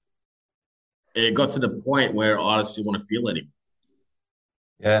it got to the point where I just didn't want to feel it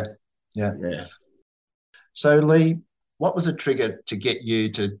anymore. Yeah. So, Lee, what was the trigger to get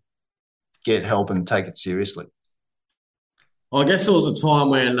you to get help and take it seriously? Well, I guess it was a time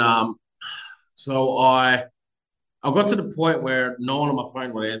when, so I got to the point where no one on my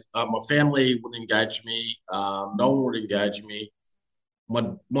phone would my family wouldn't engage me. No one would engage me.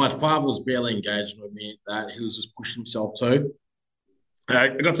 My father was barely engaging with me. That he was just pushing himself too. I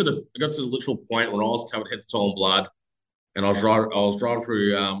got to the literal point when I was covered head to toe in blood, and I was driving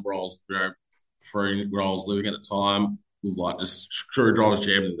through where I was living at the time, with like just screwdrivers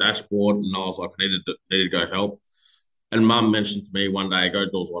jammed in the dashboard, and I was like, I needed to go help. And Mum mentioned to me one day, go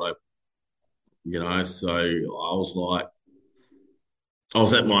doors wide open. So I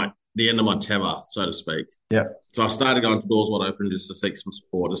was at the end of my tether, so to speak. Yeah. So I started going to doors wide open just to seek some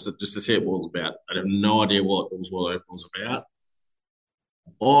support, just to see what it was about. I had no idea what doors wide open was about.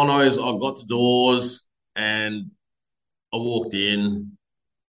 All I know is I got to doors and I walked in,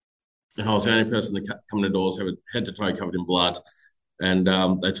 and I was the only person to come in the doors, head to toe covered in blood. And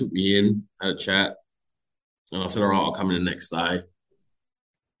they took me in, had a chat, and I said, all right, I'll come in the next day.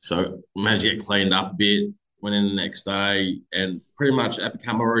 So I managed to get cleaned up a bit, went in the next day, and pretty much that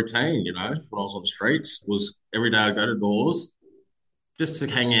became a routine, when I was on the streets, was every day I'd go to doors just to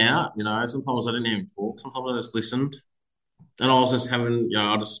hang out, Sometimes I didn't even talk. Sometimes I just listened. And I was just having,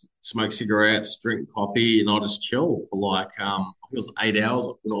 I just smoke cigarettes, drink coffee, and I just chill for like, I think it was 8 hours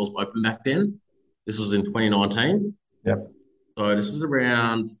when I was open back then. This was in 2019. Yep. So this is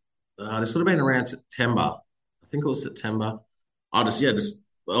around, this would have been around September. I think it was September.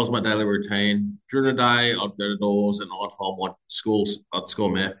 That was my daily routine. During the day, I'd go to doors, and night time, I'd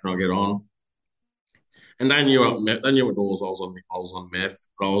score meth and I'd get on. And they knew at doors I was on meth,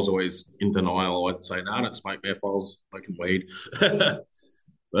 but I was always in denial. I'd say, no, I don't smoke meth, I was smoking weed. But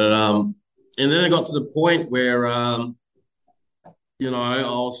and then it got to the point where because I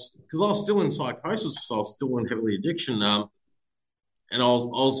was still in psychosis, so I was still in heavily addiction. And I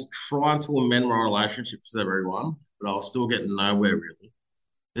was trying to amend my relationships with everyone, but I was still getting nowhere really.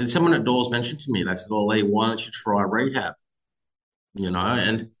 And someone at doors mentioned to me, they said, "Oh, Lee, why don't you try rehab?" And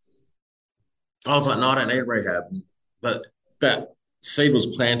I was like, "No, I don't need rehab." But that seed was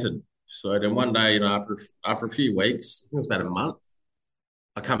planted. So then one day, after a few weeks, I think it was about a month,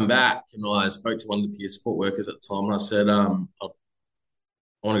 I come back and I spoke to one of the peer support workers at the time, and I said, I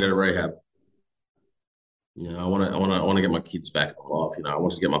want to go to rehab. I want to get my kids back in my life. I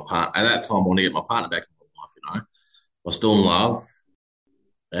want to get my partner. At that time, I want to get my partner back in my life. I was still in love,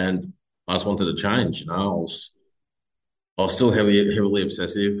 and I just wanted to change. I was still heavily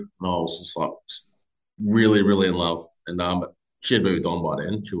obsessive, and I was just like really, really in love. And she had moved on by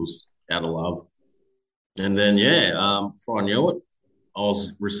then. She was out of love. And then before I knew it, I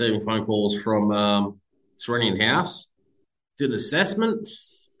was receiving phone calls from Serenian House, did an assessment,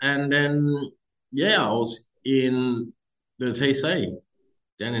 and then I was in the TC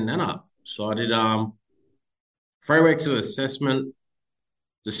down in Nannup. So I did 3 weeks of assessment.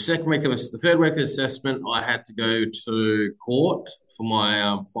 The third week of assessment, I had to go to court for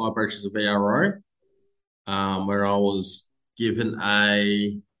my 5 breaches of VRO, where I was convicted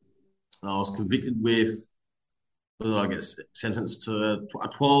with, sentenced to a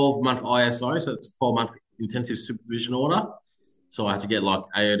 12-month ISO, so it's a 12-month intensive supervision order. So I had to get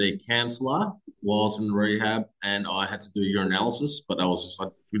AOD counsellor while I was in rehab, and I had to do urinalysis, but that was just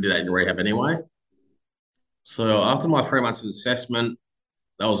we did that in rehab anyway. So after my 3 months of assessment,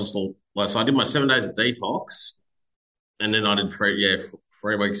 that was just all. So I did my 7 days of detox, and then I did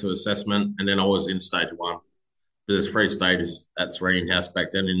 3 weeks of assessment, and then I was in stage 1. There's 3 stages at Serenian House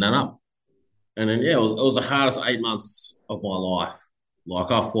back then in Nannup. And then, it was the hardest 8 months of my life. I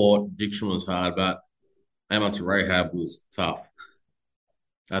thought addiction was hard, but 8 months of rehab was tough.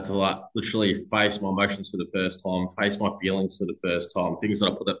 I had to literally face my emotions for the first time, face my feelings for the first time, things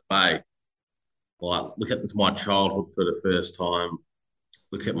that I put at bay. Look into my childhood for the first time,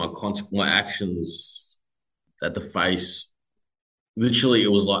 look at my actions at the face. Literally,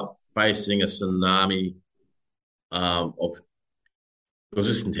 it was like facing a tsunami it was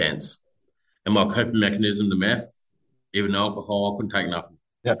just intense. And my coping mechanism, the meth, even alcohol, I couldn't take nothing.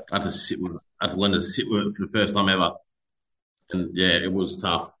 Yep. I had to learn to sit with it for the first time ever. And it was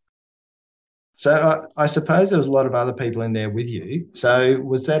tough. So I suppose there was a lot of other people in there with you. So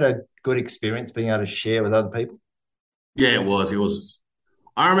was that a good experience being able to share with other people? Yeah, it was. It was.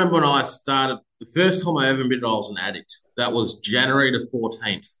 I remember when I started, the first time I ever admitted I was an addict. That was January the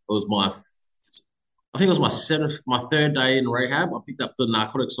 14th. It was my 3rd day in rehab. I picked up the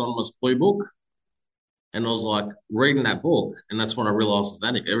Narcotics Anonymous Blue Book, and I was reading that book, and that's when I realised I was an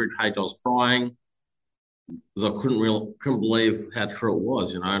addict. Every page I was crying because I couldn't believe how true it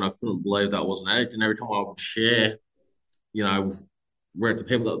was, and I couldn't believe that I was an addict. And every time I would share, with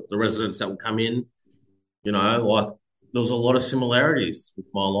the residents that would come in, there was a lot of similarities with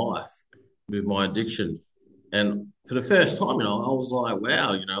my life, with my addiction. And for the first time, I was like,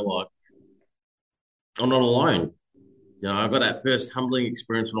 wow, I'm not alone. I got that first humbling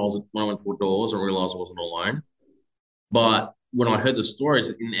experience when I went to doors and realised I wasn't alone. But when I heard the stories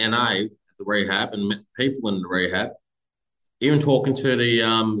in NA at the rehab and met people in the rehab, even talking to the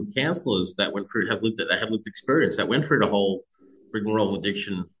counsellors that went through, had lived experience, that went through the whole rigmarole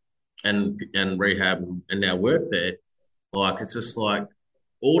addiction and rehab and now work there, it's just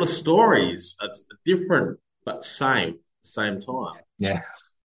all the stories, it's different but same time. Yeah.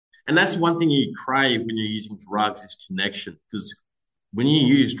 And that's one thing you crave when you're using drugs is connection. Because when you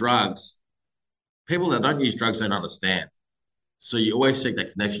use drugs, people that don't use drugs don't understand. So you always seek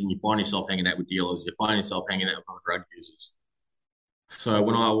that connection. You find yourself hanging out with dealers. You find yourself hanging out with other drug users. So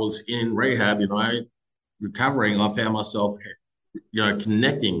when I was in rehab, recovering, I found myself,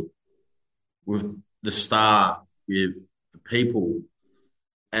 connecting with the staff, with the people,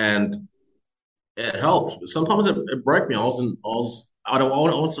 and it helped. But sometimes it broke me. I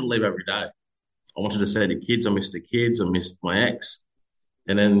wanted to leave every day. I wanted to say to kids, I missed the kids, I missed my ex.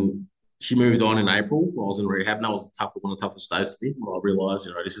 And then she moved on in April when I was in rehab, and that was one of the toughest days to me. When I realised,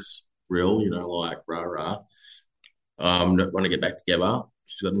 this is real, rah, rah. Want to get back together.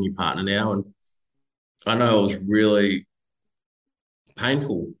 She's got a new partner now, and I know it was really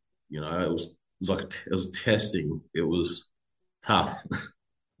painful. It was testing. It was tough.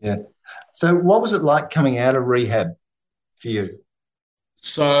 Yeah. So what was it like coming out of rehab for you?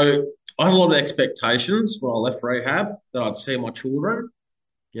 So I had a lot of expectations when I left rehab that I'd see my children,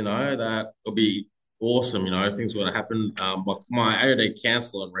 that it would be awesome, things were going to happen. My AOD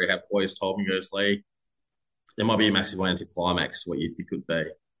counsellor in rehab always told me, goes, Lee, there might be a massive anticlimax what you think it could be.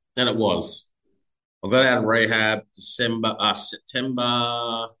 And it was. I got out of rehab September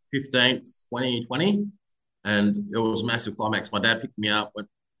 15th, 2020, and it was a massive climax. My dad picked me up, went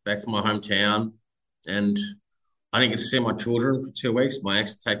back to my hometown, and I didn't get to see my children for 2 weeks. My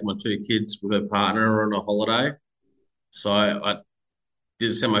ex had taken my 2 kids with her partner on a holiday. So I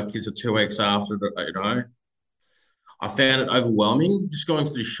didn't see my kids for 2 weeks after, I found it overwhelming just going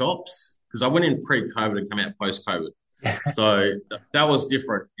to the shops because I went in pre-COVID and come out post-COVID. So that was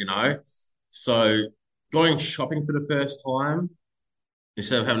different, So going shopping for the first time,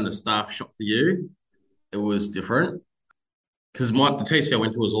 instead of having the staff shop for you, it was different. Because the TC I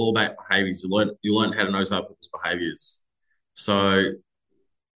went to was all about behaviours. You learn how to nose up people's behaviours. So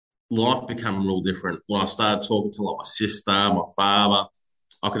life became real different. When I started talking to my sister, my father,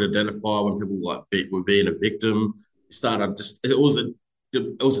 I could identify when people were being a victim. It was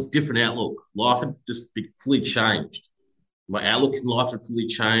a different outlook. Life had just fully changed. My outlook in life had fully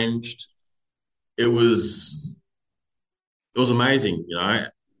changed. It was amazing,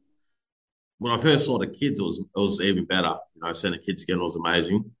 When I first saw the kids, it was even better. Seeing the kids again was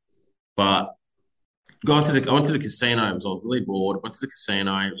amazing. But I went to the casino because I was really bored. I went to the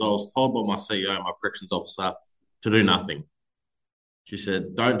casino. I was told by my CEO, my corrections officer, to do nothing. She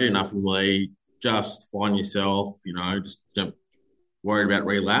said, "Don't do nothing, Lee. Just find yourself. Just don't worry about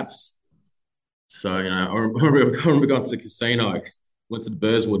relapse." So I remember going to the casino. Went to the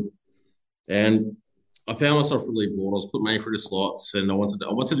Burswood, and I found myself really bored. I was putting money through the slots, and I wanted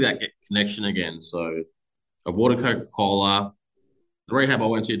to get connection again. So I bought a Coca-Cola. The rehab I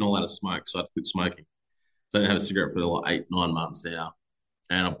went to, you're not allowed to smoke, so I had to quit smoking. So I didn't have a cigarette for 8-9 months now.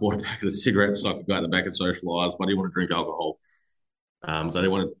 And I bought a pack of cigarettes so I could go to the back and socialise, but I didn't want to drink alcohol. So I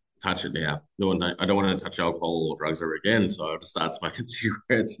didn't want to touch it now. I don't want to touch alcohol or drugs ever again. So I just started smoking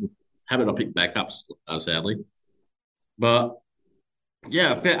cigarettes and haven't I picked back up, sadly. But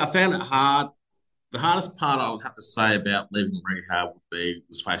yeah, I found it hard. The hardest part I would have to say about leaving rehab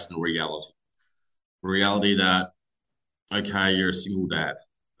was facing the reality. Reality that, okay, you're a single dad.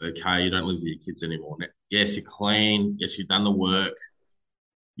 Okay, you don't live with your kids anymore. Yes, you're clean. Yes, you've done the work.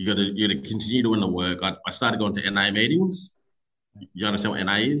 You got to continue doing the work. I started going to NA meetings. You understand what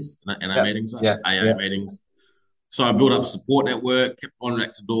NA is? NA meetings? AA meetings. So I built up a support network, kept on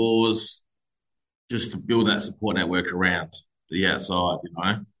back to doors, just to build that support network around the outside,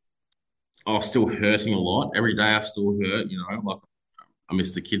 I was still hurting a lot. Every day I still hurt, I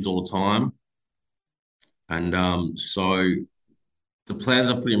miss the kids all the time. And so the plans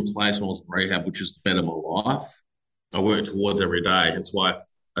I put in place when I was in rehab, which is to better my life, I work towards every day. That's why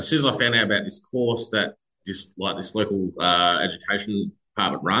as soon as I found out about this course that this local education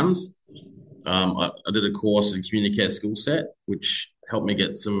department runs, I did a course in community care skill set, which helped me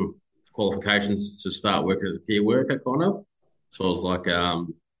get some qualifications to start working as a peer worker, kind of. So I was like,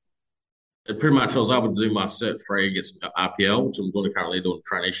 pretty much I was able to do my cert free, get some RPL, which I'm currently doing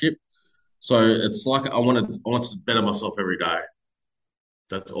a traineeship. So it's like I wanted to better myself every day.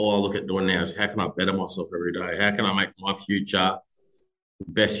 That's all I look at doing now is how can I better myself every day? How can I make my future the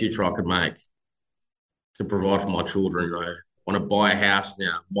best future I could make to provide for my children? I want to buy a house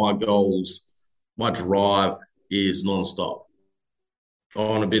now. My goals, my drive is non-stop. I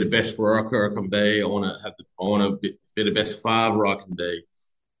want to be the best worker I can be. I want to be the best father I can be.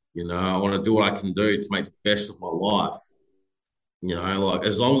 I want to do what I can do to make the best of my life.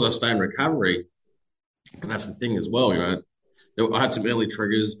 As long as I stay in recovery, and that's the thing as well, I had some early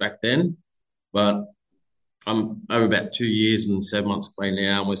triggers back then, but I'm over about 2 years and 7 months clean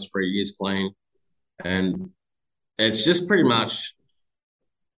now, almost 3 years clean. And it's just pretty much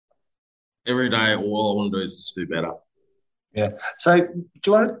every day, all I want to do is just do better. Yeah. So do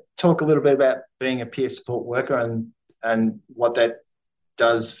you want to talk a little bit about being a peer support worker and what that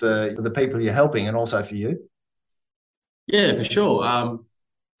does for the people you're helping and also for you? Yeah, for sure.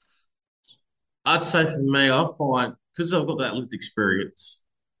 I'd say for me, I find, because I've got that lived experience,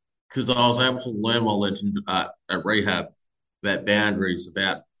 because I was able to learn my legend at rehab about boundaries,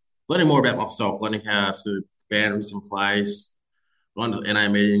 about learning more about myself, learning how to put boundaries in place, going to NA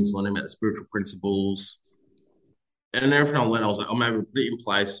meetings, learning about the spiritual principles. And everything I learned, I was like, I'm able to put it in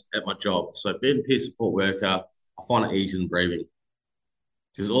place at my job. So being a peer support worker, I find it easy in breathing.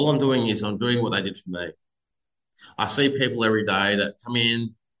 Because all I'm doing is I'm doing what they did for me. I see people every day that come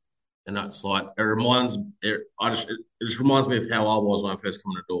in, and it's like it just reminds me of how I was when I first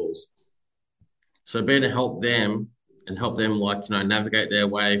come to Doors. So being to help them like, navigate their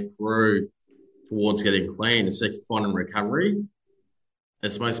way through towards getting clean and seeking finding recovery.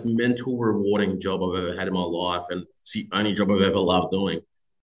 It's the most mental rewarding job I've ever had in my life, and it's the only job I've ever loved doing.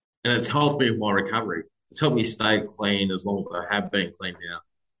 And it's helped me with my recovery. It's helped me stay clean as long as I have been clean now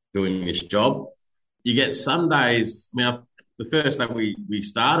doing this job. You get some days, the first day we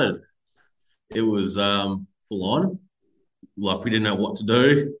started, it was full on. Like, we didn't know what to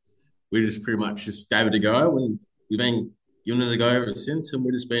do. We just pretty much just gave it a go, and we've been giving it a go ever since, and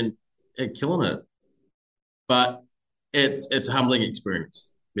we've just been killing it. But it's a humbling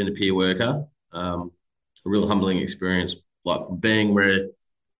experience being a peer worker, a real humbling experience, like from being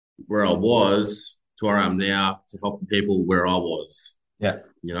where I was to where I am now, to helping people where I was. Yeah.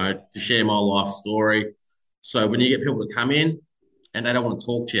 To share my life story. So when you get people to come in and they don't want to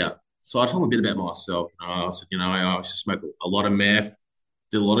talk to you, so I told them a bit about myself. I said, I used to smoke a lot of meth,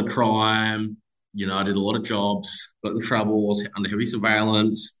 did a lot of crime, I did a lot of jobs, got in trouble, was under heavy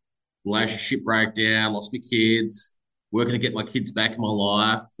surveillance, relationship breakdown, lost my kids, working to get my kids back in my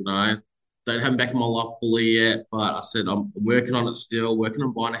life, don't have them back in my life fully yet, but I said, I'm working on it still, working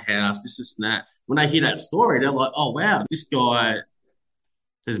on buying a house, this and that. When they hear that story, they're like, oh, wow, this guy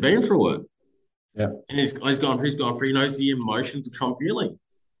has been through it. Yeah. And he's gone through, he knows the emotions which I'm feeling.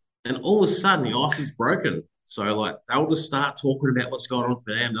 And all of a sudden, the ice is broken. So, like, they'll just start talking about what's going on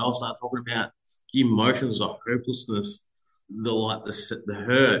for them. They'll start talking about the emotions of hopelessness, the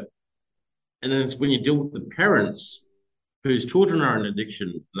hurt. And then it's when you deal with the parents whose children are in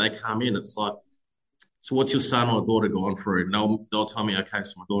addiction, and they come in, it's like, so what's your son or daughter gone through? And they'll tell me, okay,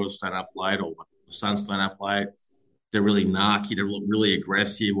 so my daughter's staying up late, or my son's staying up late. They're really narky, they're really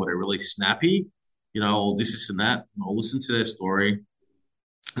aggressive, or they're really snappy, or this and that. And I'll listen to their story,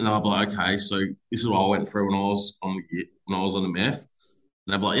 and I'll be like, okay, so this is what I went through when I was on the meth. And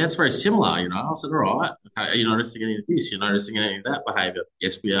they'll be like, yeah, it's very similar, I said, all right, okay, are you noticing any of this? You're noticing any of that behaviour?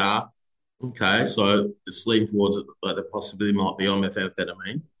 Yes, we are. Okay, so it's leading towards like the possibility might be on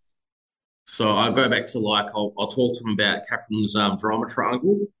methamphetamine. So I go back to I'll talk to them about Kaplan's drama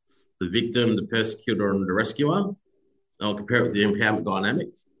triangle, the victim, the persecutor, and the rescuer. I'll compare it with the empowerment dynamic,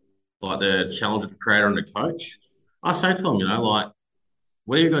 like the challenger, the creator, and the coach. I say to them,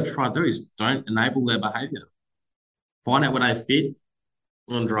 what you're going to try to do is don't enable their behaviour. Find out where they fit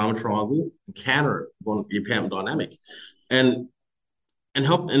on the drama triangle and counter it on the empowerment dynamic. And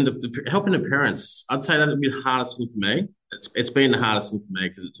helping the parents, I'd say that'd be the hardest thing for me. It's been the hardest thing for me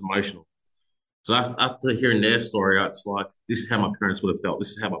because it's emotional. So after hearing their story, it's like, this is how my parents would have felt.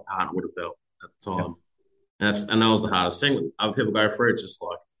 This is how my partner would have felt at the time. Yeah. And that was the hardest thing. Other people go through it, it's just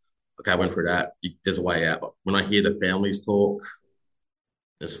like, okay, I went through that. There's a way out. But when I hear the families talk,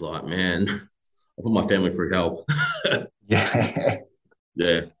 it's like, man, I put my family through hell. Yeah.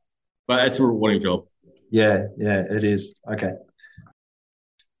 Yeah. But it's a rewarding job. Yeah, it is. Okay.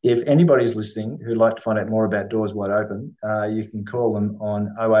 If anybody's listening who'd like to find out more about Doors Wide Open, you can call them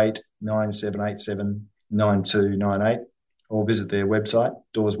on 08 9787 9298 or visit their website,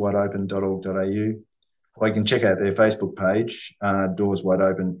 doorswideopen.org.au, or you can check out their Facebook page, Doors Wide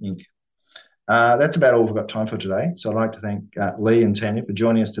Open Inc. That's about all we've got time for today. So I'd like to thank Lee and Tanya for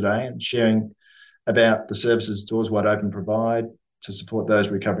joining us today and sharing about the services Doors Wide Open provide to support those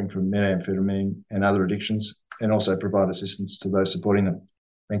recovering from methamphetamine and other addictions, and also provide assistance to those supporting them.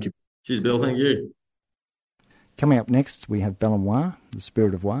 Thank you. Cheers, Bill. Thank you. Coming up next, we have Bellamwa, the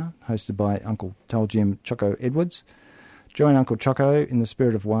Spirit of Wa, hosted by Uncle Taljim Choco Edwards. Join Uncle Choco in the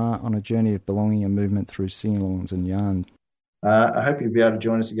Spirit of Wa on a journey of belonging and movement through sing-alongs and yarn. I hope you'll be able to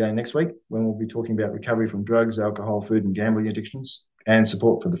join us again next week when we'll be talking about recovery from drugs, alcohol, food and gambling addictions, and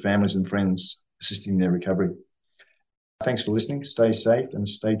support for the families and friends assisting their recovery. Thanks for listening. Stay safe and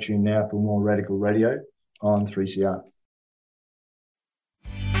stay tuned now for more Radical Radio on 3CR.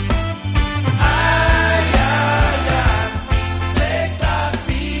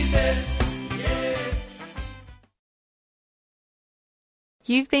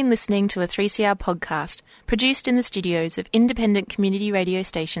 You've been listening to a 3CR podcast produced in the studios of independent community radio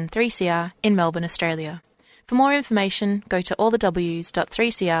station 3CR in Melbourne, Australia. For more information, go to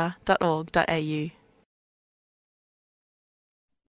allthews.3cr.org.au.